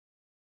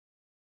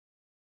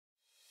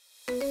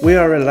We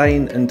are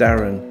Elaine and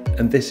Darren,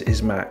 and this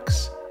is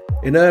Max.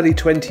 In early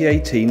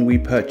 2018 we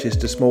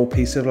purchased a small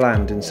piece of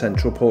land in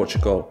Central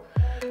Portugal,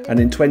 and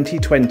in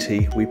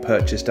 2020 we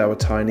purchased our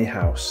tiny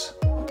house.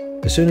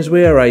 As soon as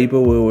we are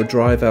able, we will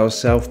drive our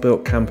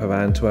self-built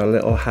campervan to our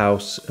little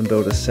house and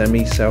build a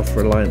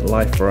semi-self-reliant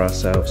life for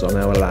ourselves on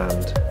our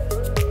land.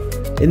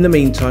 In the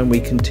meantime, we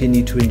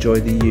continue to enjoy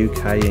the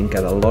UK and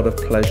get a lot of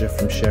pleasure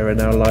from sharing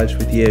our lives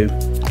with you.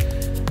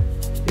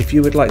 If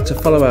you would like to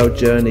follow our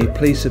journey,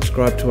 please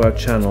subscribe to our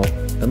channel,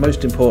 and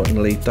most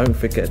importantly, don't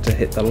forget to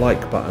hit the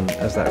like button,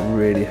 as that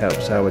really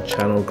helps our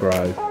channel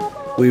grow.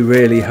 We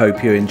really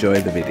hope you enjoy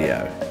the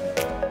video.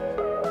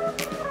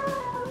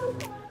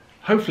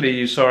 Hopefully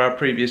you saw our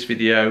previous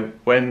video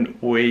when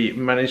we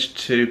managed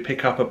to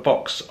pick up a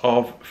box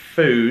of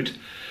food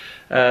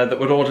that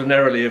would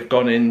ordinarily have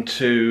gone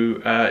into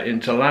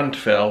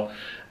landfill,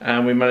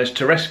 and we managed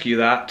to rescue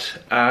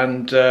that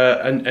and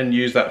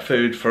use that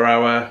food for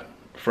our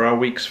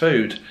week's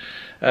food.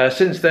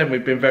 Since then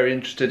we've been very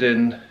interested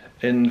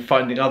in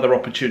finding other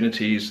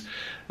opportunities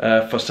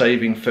for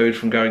saving food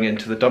from going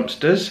into the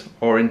dumpsters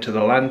or into the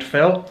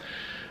landfill,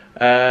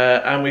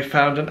 and we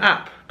found an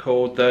app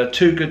called the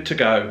Too Good To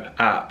Go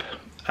app,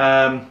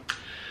 and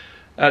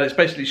it's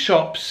basically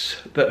shops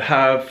that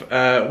have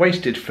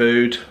wasted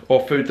food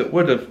or food that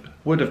would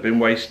have been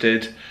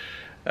wasted,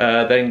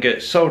 then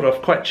get sold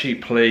off quite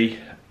cheaply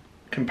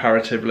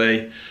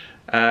comparatively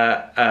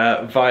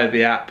via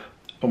the app,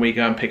 and we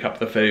go and pick up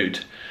the food.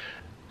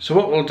 So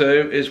what we'll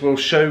do is we'll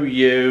show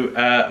you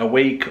a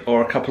week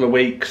or a couple of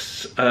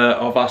weeks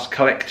of us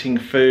collecting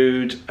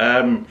food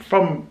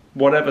from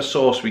whatever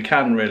source we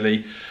can,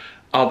 really,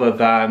 other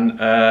than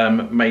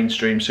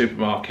mainstream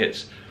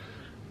supermarkets.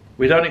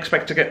 We don't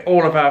expect to get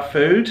all of our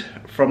food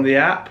from the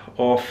app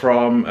or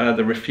from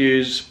the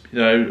refuse,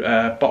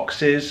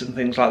 boxes and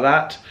things like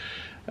that,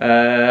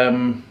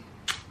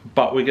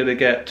 but we're going to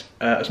get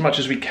as much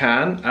as we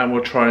can, and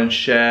we'll try and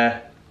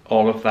share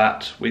all of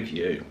that with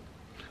you.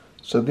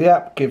 So the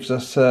app gives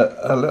us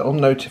a little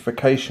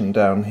notification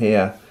down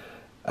here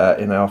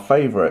in our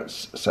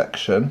favourites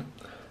section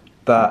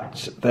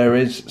that there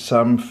is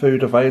some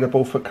food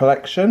available for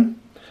collection.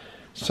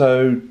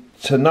 So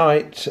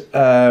tonight,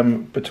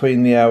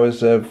 between the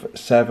hours of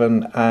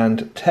 7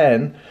 and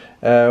 10,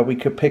 we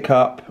could pick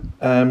up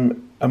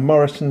a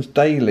Morrison's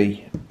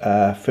Daily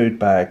food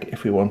bag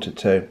if we wanted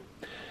to.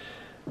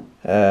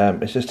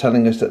 It's just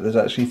telling us that there's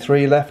actually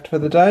 3 left for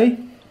the day.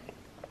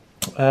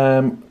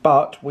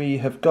 But we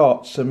have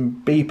got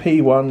some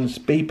BP ones,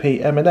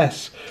 BP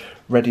M&S,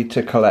 ready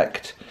to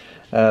collect.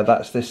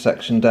 That's this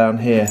section down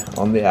here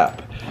on the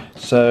app.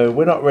 So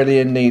we're not really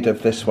in need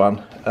of this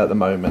one at the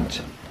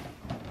moment.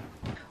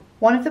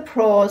 One of the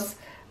pros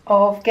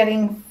of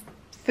getting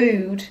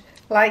food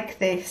like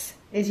this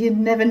is you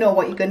never know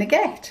what you're going to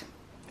get.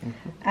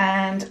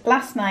 And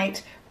last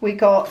night we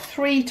got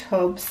 3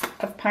 tubs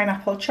of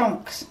pineapple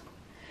chunks.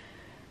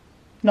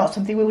 Not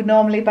something we would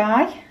normally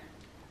buy,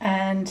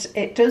 and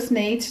it does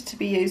need to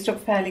be used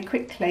up fairly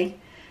quickly,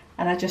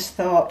 and I just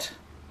thought,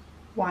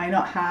 why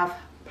not have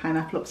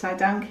pineapple upside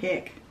down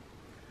cake?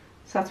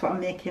 So that's what I'm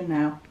making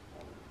now.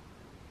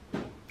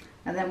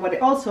 And then what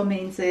it also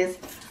means is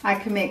I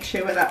can make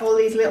sure that all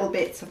these little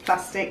bits of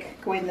plastic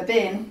go in the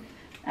bin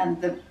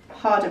and the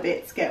harder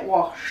bits get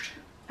washed,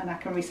 and I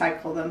can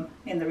recycle them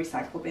in the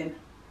recycle bin.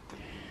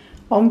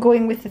 I'm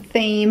going with the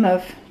theme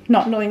of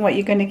not knowing what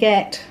you're going to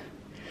get.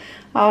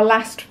 Our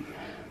last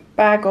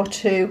bag or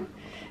two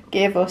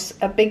gave us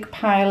a big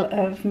pile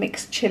of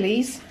mixed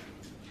chilies,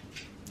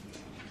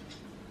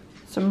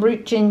 some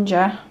root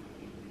ginger,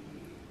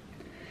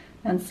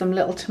 and some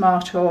little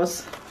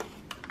tomatoes.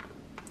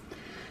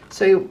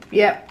 So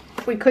yeah,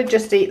 we could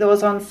just eat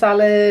those on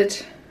salad.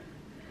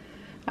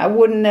 I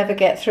would never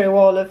get through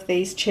all of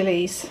these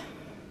chilies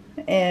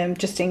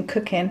just in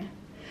cooking,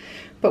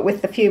 but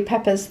with the few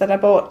peppers that I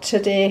bought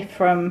today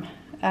from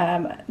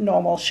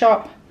normal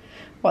shop,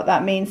 what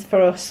that means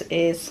for us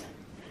is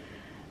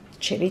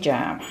chili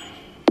jam.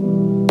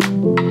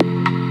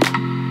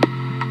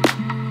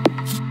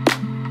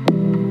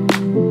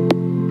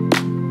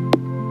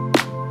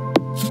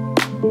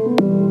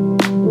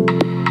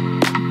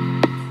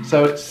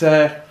 So it's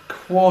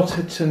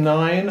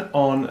 8:45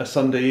 on a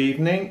Sunday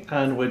evening,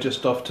 and we're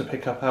just off to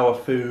pick up our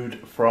food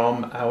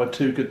from our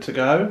Too Good To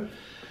Go.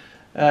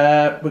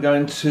 We're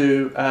going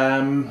to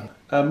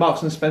a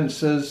Marks and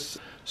Spencer's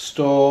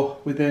store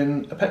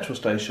within a petrol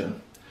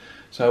station.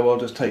 So we'll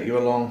just take you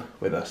along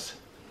with us.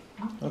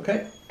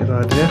 Okay, good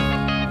idea.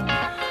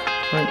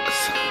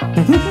 Thanks.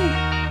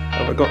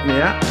 Have I got my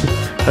app?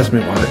 There's my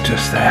wallet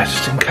just there,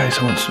 just in case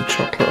I want some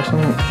chocolate or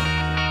something.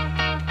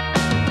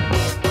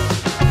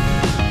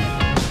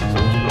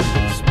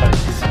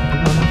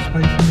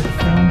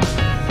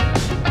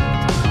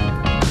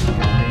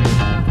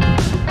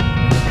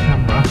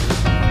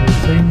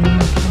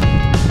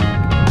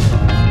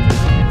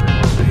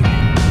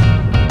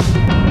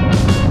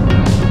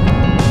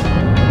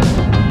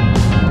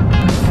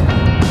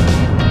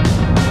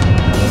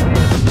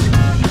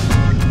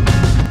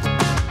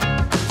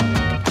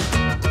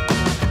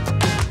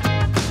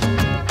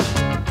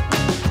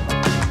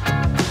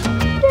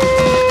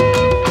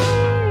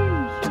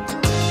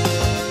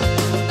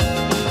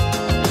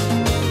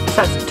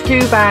 2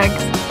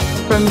 bags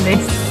from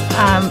this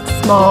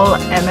small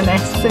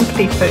M&S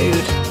Simply Food.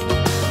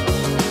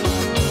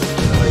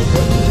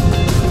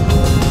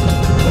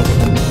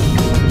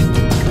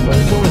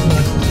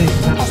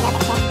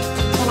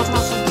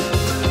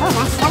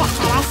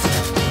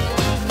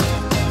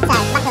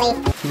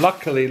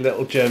 Luckily,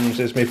 Little Gems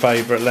is my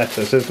favourite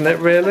lettuce, isn't it?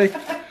 Really?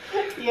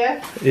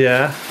 Yeah.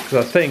 Yeah, because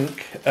I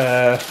think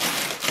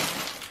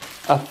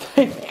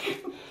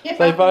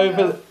they've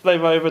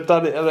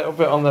overdone it a little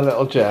bit on the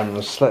Little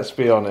Gems. Let's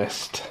be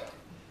honest.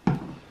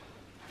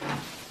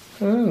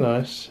 Oh,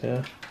 nice.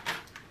 Yeah.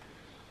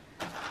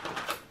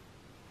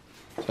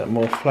 Is that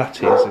more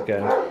flatties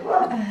again?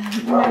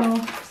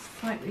 No,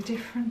 slightly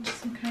different.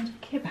 Some kind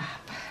of kebab.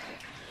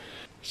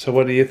 So,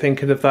 what are you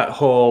thinking of that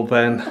haul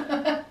then?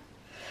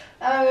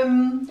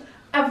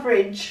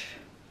 Average.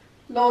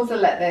 Loads of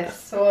lettuce,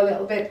 so a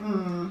little bit,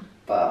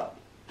 but...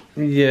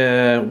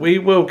 Yeah, we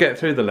will get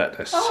through the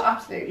lettuce. Oh,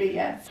 absolutely,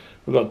 yes.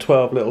 We've got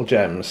 12 Little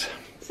Gems.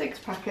 6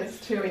 packets,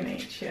 2 in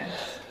each, yeah.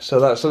 So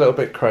that's a little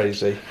bit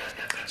crazy.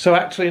 So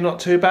actually not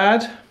too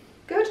bad.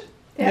 Good,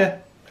 Yeah,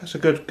 that's a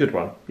good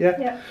one. Yeah.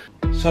 Yeah.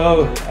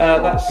 So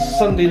that's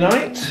Sunday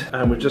night,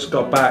 and we've just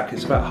got back.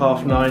 It's about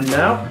 9:30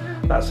 now.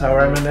 That's our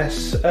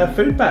M&S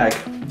food bag.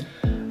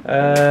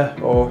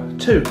 Or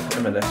 2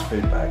 M&S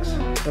food bags.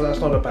 So that's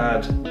not a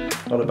bad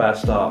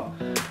start.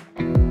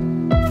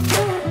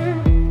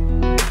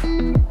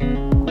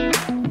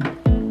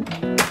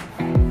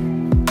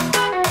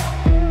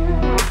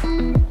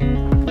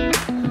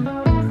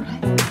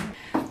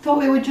 Thought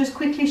we would just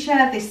quickly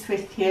share this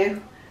with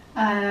you.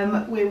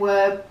 We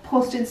were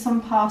posting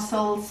some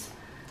parcels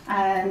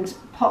and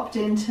popped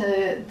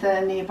into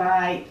the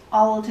nearby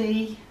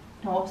Aldi.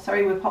 No,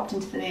 sorry, we popped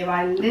into the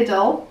nearby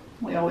Lidl.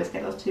 We always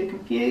get those two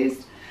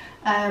confused,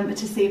 to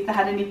see if they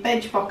had any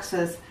veg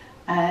boxes,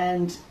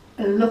 and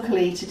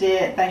luckily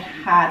today they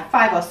had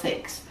 5 or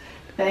 6.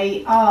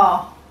 They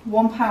are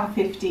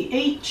 £1.50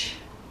 each,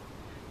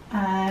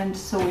 and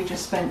so we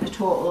just spent a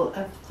total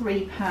of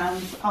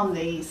 £3 on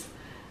these,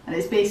 and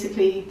it's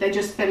basically they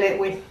just fill it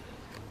with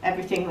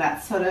everything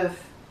that's sort of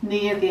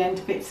near the end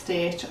of its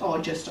date or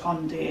just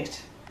on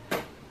date.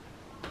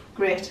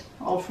 Great,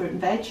 all fruit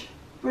and veg,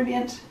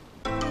 brilliant.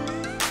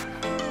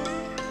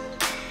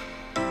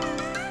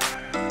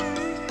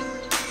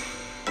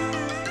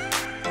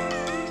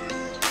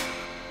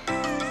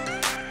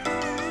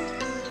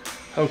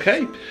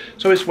 Okay,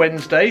 so it's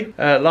Wednesday.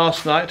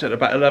 Last night at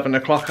about 11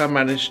 o'clock I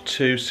managed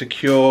to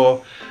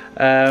secure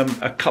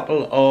a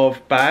couple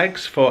of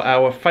bags for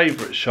our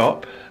favourite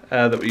shop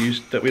that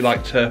we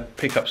like to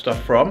pick up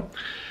stuff from.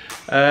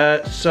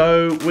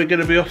 So we're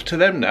going to be off to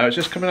them now. It's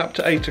just coming up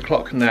to 8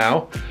 o'clock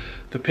now.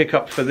 The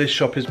pickup for this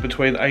shop is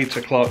between 8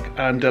 o'clock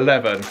and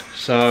 11.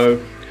 So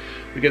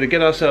we're going to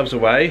get ourselves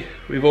away.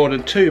 We've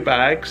ordered 2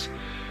 bags.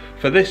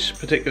 For this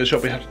particular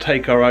shop we have to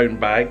take our own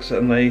bags,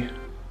 and they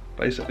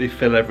basically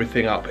fill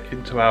everything up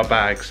into our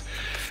bags.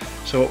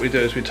 So what we do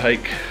is we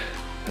take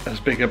as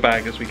big a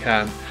bag as we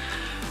can.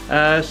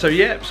 So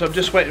I'm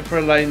just waiting for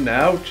Elaine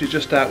now. She's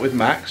just out with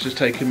Max, just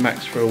taking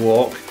Max for a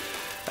walk,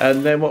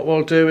 and then what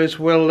we'll do is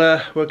we'll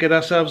get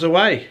ourselves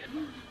away.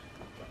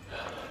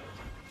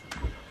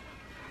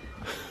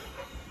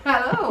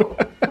 Hello.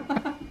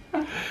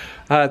 I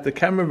had the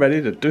camera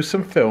ready to do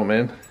some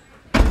filming,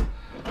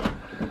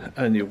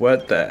 and you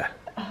weren't there.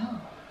 Oh.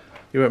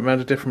 You went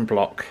round a different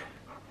block.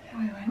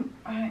 We went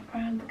right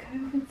round the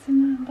curve and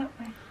round that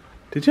way.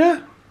 Did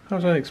you? I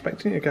was only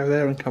expecting you to go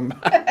there and come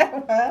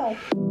back. Well.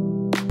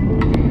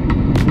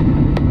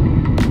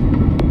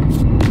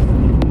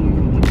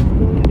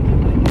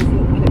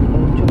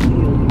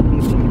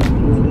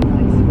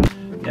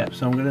 Yep,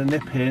 so I'm going to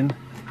nip in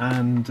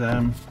and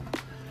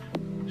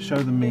show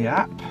them my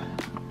app,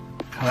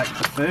 collect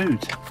the food.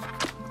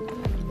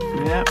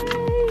 Yep.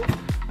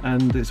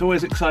 And it's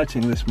always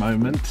exciting, this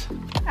moment.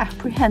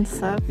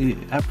 Apprehensive.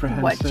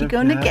 Apprehensive. What you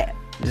gonna get?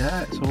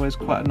 Yeah, it's always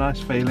quite a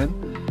nice feeling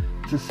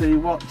to see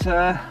what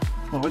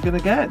we're gonna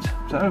get.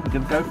 So we're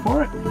gonna go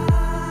for it.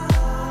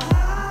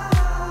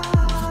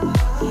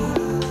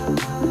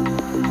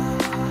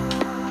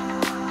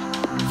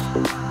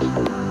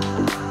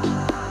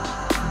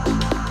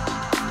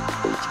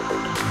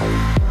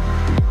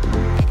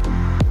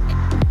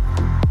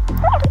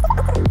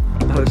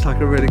 That looks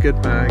like a really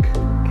good bag.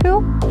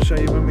 Cool. I'll show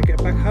you when we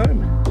get back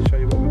home. Show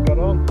you what we've got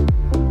on,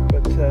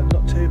 but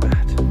not too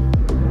bad.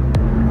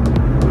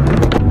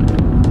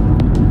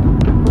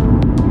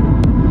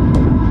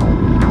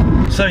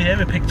 So yeah,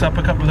 we picked up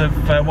a couple of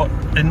what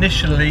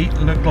initially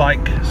looked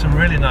like some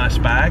really nice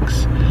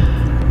bags.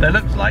 They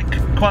looked like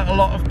quite a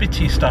lot of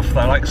bitty stuff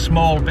though, like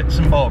small bits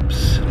and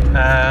bobs,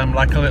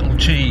 like a little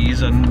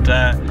cheese and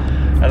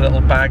a little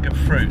bag of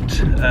fruit,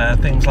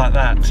 things like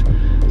that.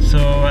 So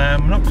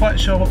I'm not quite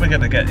sure what we're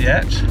going to get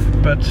yet,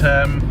 but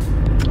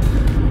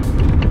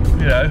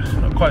you know,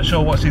 not quite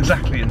sure what's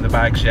exactly in the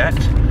bags yet.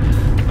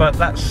 But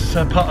that's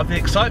part of the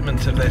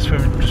excitement of this. We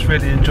just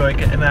really enjoy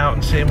getting out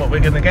and seeing what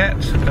we're going to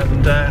get,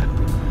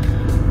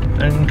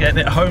 and getting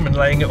it home and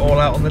laying it all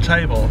out on the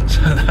table. So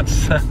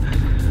that's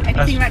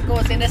Anything that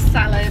goes in a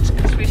salad,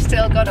 because we've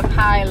still got a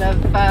pile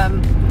of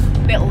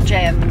little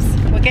gems.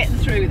 We're getting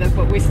through them,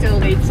 but we still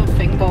need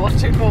something more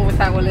to go with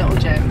our little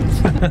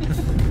gems.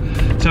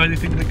 So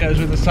anything that goes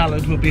with a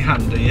salad would be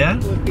handy, yeah?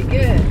 Would be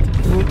good.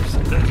 Oops,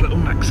 there's little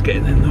Max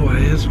getting in the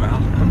way as well,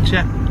 don't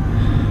you?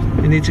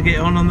 You need to get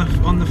on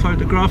the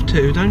photograph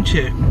too, don't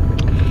you?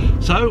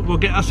 So we'll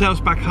get ourselves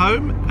back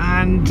home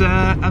and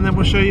then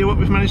we'll show you what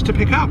we've managed to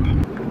pick up.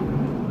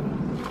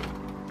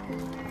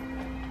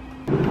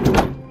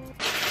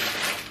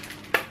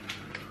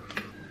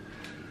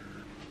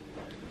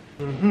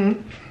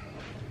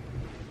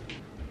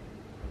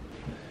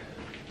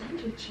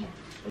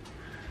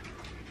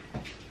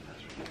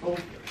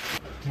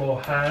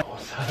 More ham, more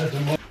salad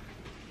and more.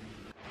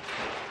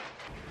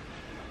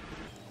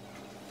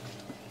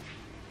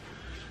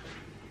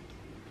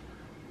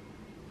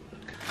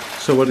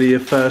 So what are your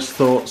first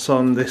thoughts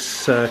on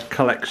this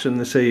collection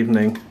this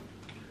evening?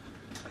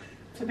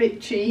 It's a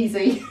bit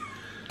cheesy.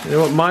 You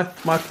know what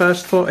my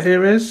first thought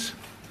here is?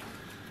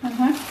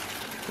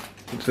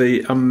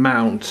 The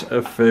amount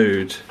of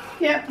food.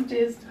 Yeah, it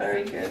is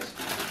very good.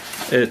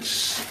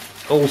 It's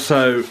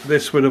also,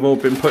 this would have all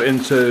been put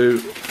into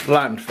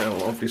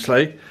landfill,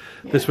 obviously.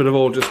 Yeah. This would have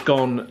all just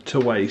gone to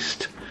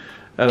waste.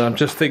 And I'm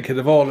just thinking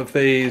of all of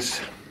these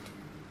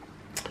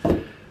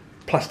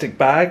plastic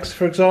bags,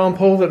 for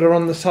example, that are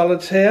on the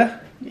salads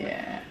here.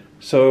 Yeah.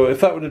 So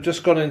if that would have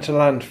just gone into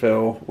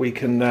landfill, we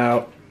can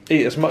now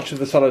eat as much of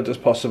the salad as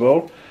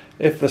possible.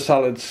 If the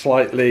salad's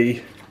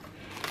slightly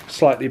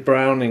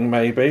browning,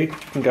 maybe, it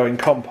can go in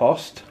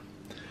compost.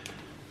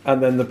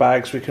 And then the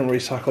bags, we can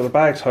recycle the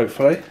bags,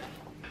 hopefully.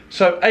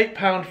 So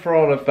 £8 for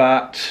all of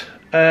that.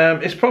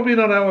 It's probably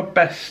not our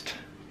best.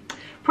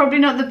 Probably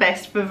not the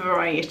best for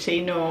variety,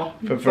 no.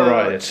 For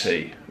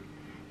variety.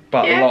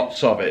 But yeah,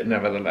 lots of it,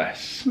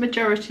 nevertheless.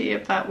 Majority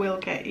of that will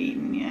get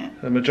eaten, yeah.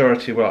 The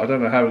majority will. I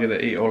don't know how we're going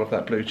to eat all of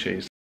that blue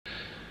cheese.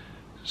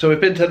 So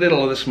we've been to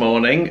Lidl this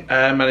morning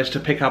and managed to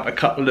pick up a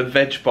couple of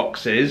veg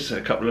boxes,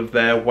 a couple of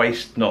their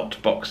waste not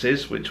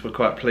boxes, which we're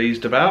quite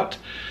pleased about.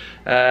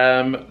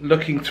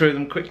 Looking through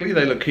them quickly,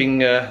 they're looking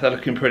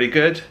pretty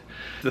good.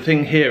 The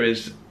thing here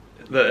is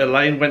that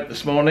Elaine went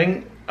this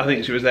morning. I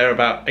think she was there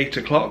about 8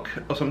 o'clock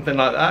or something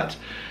like that,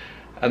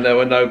 and there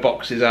were no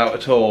boxes out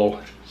at all.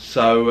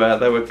 So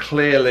they were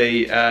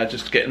clearly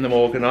just getting them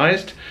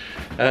organised.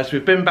 So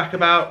we've been back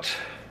about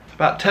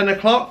 10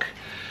 o'clock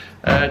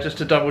just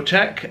to double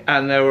check,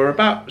 and there were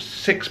about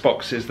 6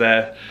 boxes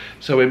there.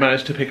 So we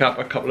managed to pick up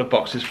a couple of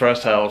boxes for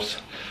ourselves.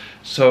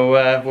 So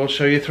we'll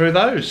show you through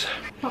those.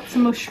 Lots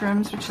of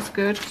mushrooms, which is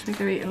good because we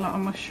do eat a lot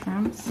of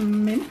mushrooms.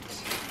 Some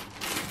mint.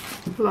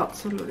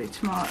 Lots of lovely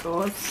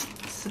tomatoes.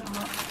 So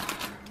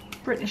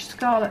British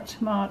Scarlet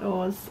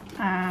tomatoes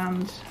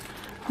and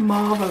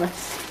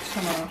marvellous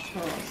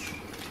tomatoes.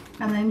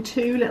 And then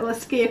 2 little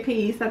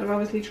escapees that I've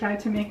obviously tried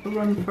to make a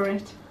run for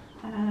it.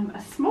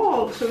 A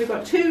small, so we've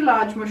got 2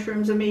 large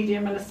mushrooms, a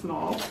medium and a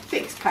small.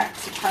 6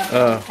 packs of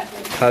padron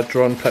peppers.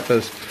 Padron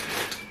peppers.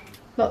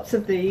 Lots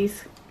of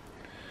these.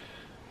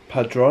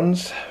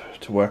 Padrons,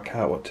 to work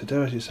out what to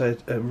do, as you say.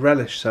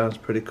 Relish sounds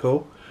pretty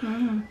cool.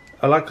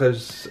 I like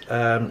those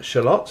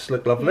shallots,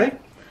 look lovely. Yeah.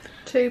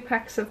 2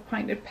 packs of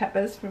pointed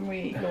peppers when we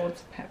eat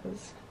loads of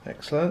peppers.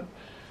 Excellent.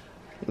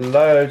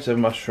 Loads of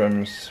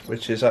mushrooms,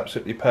 which is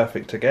absolutely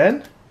perfect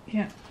again.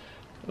 Yeah.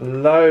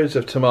 Loads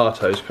of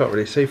tomatoes, can't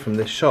really see from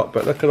this shot,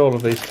 but look at all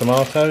of these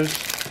tomatoes.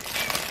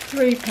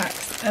 3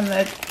 packs, and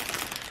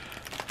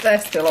they're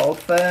still all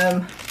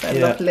firm.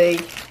 They're lovely,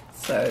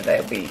 so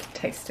they'll be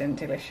tasting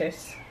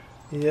delicious.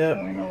 Yeah.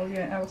 Going all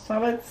our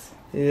salads.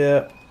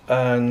 Yeah,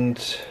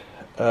 and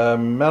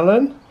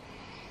melon,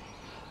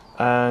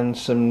 and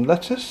some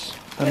lettuce,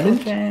 and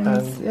mint,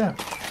 and yeah.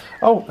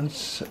 Oh, and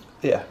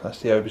yeah, that's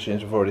the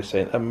aubergines we've already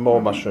seen, and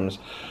more mushrooms.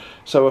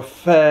 So a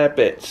fair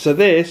bit. So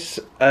this,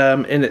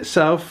 in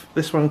itself,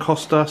 this one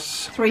cost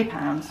us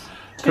 £3.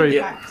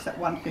 2 packs at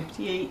 £1.50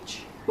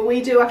 each. But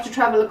we do have to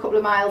travel a couple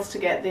of miles to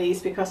get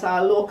these because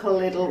our local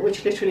Lidl,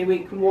 which literally we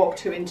can walk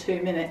to in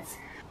 2 minutes,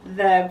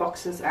 their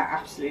boxes are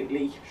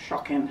absolutely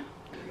shocking.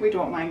 We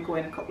don't mind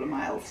going a couple of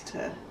miles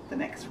to the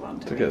next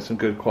one to get some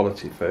good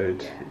quality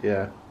food.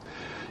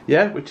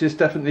 Yeah, which is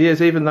definitely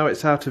is, even though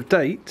it's out of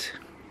date.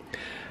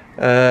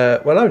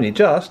 Well, only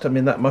just. I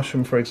mean, that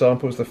mushroom, for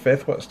example, was the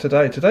 5th. What's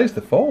today? Today's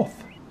the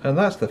 4th, and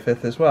that's the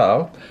 5th as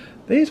well.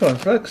 These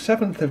ones look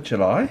 7th of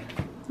July.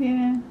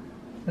 Yeah.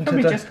 And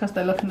probably just because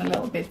they're looking a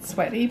little bit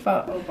sweaty,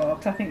 but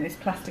I think this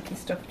plasticky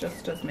stuff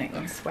just does make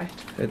them sweat.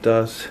 It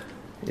does.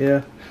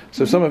 Yeah.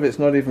 So some of it's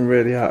not even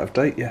really out of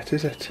date yet,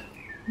 is it?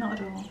 Not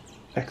at all.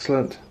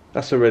 Excellent.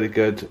 That's a really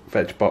good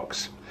veg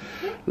box.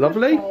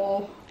 Lovely.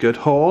 Good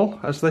haul,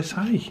 as they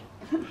say.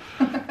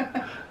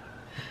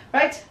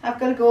 Right, I've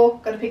got to go.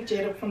 Got to pick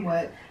Jade up from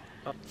work.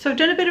 So I've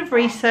done a bit of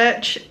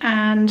research,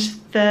 and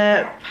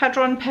the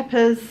padron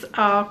peppers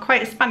are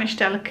quite a Spanish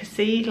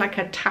delicacy, like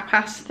a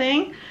tapas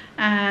thing,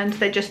 and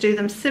they just do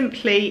them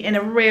simply in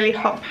a really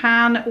hot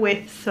pan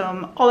with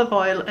some olive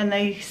oil, and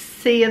they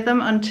sear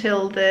them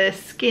until the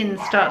skin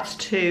starts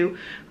to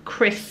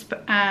crisp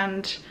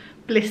and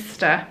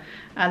blister,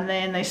 and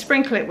then they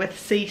sprinkle it with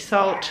sea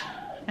salt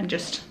and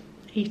just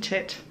eat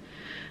it.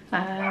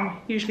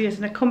 Usually as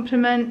an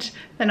accompaniment.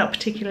 They're not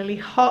particularly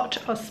hot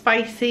or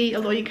spicy,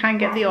 although you can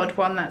get the odd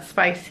one that's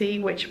spicy,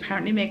 which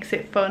apparently makes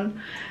it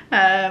fun.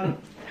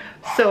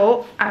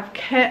 So I've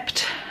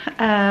kept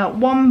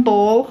one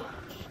bowl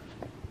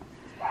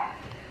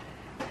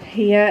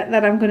here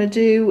that I'm going to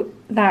do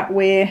that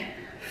way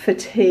for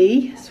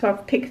tea. So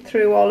I've picked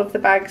through all of the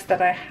bags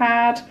that I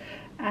had,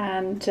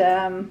 and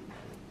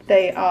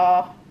they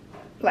are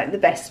like the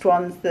best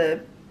ones.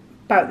 They're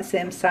about the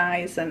same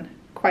size and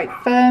quite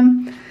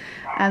firm.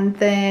 And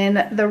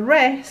then the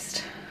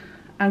rest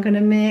I'm going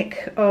to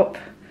make up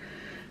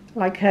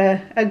like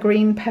a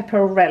green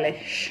pepper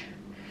relish.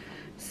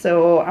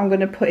 So I'm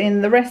going to put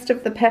in the rest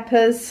of the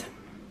peppers,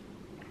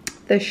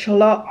 the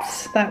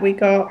shallots that we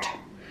got.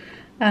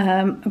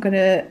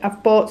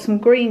 I've bought some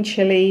green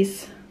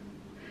chilies,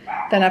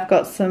 then I've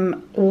got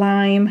some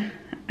lime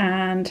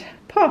and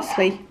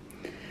parsley,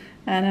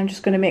 and I'm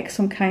just going to make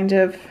some kind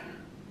of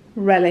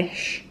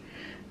relish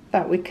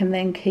that we can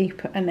then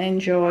keep and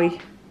enjoy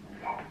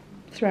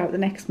throughout the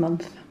next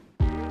month.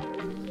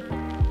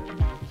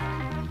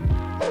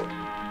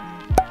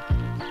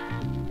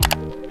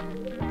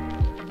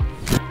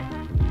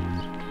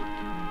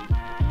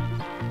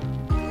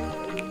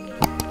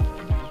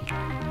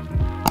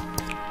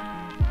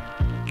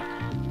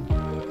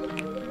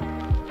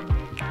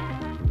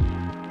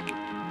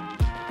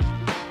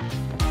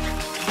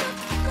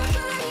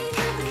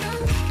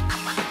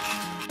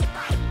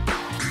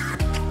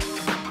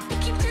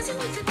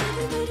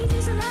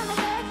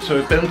 So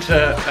we've been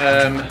to,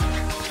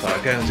 start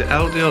again, is it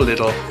Aldi or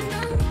Lidl?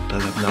 I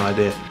have no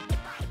idea.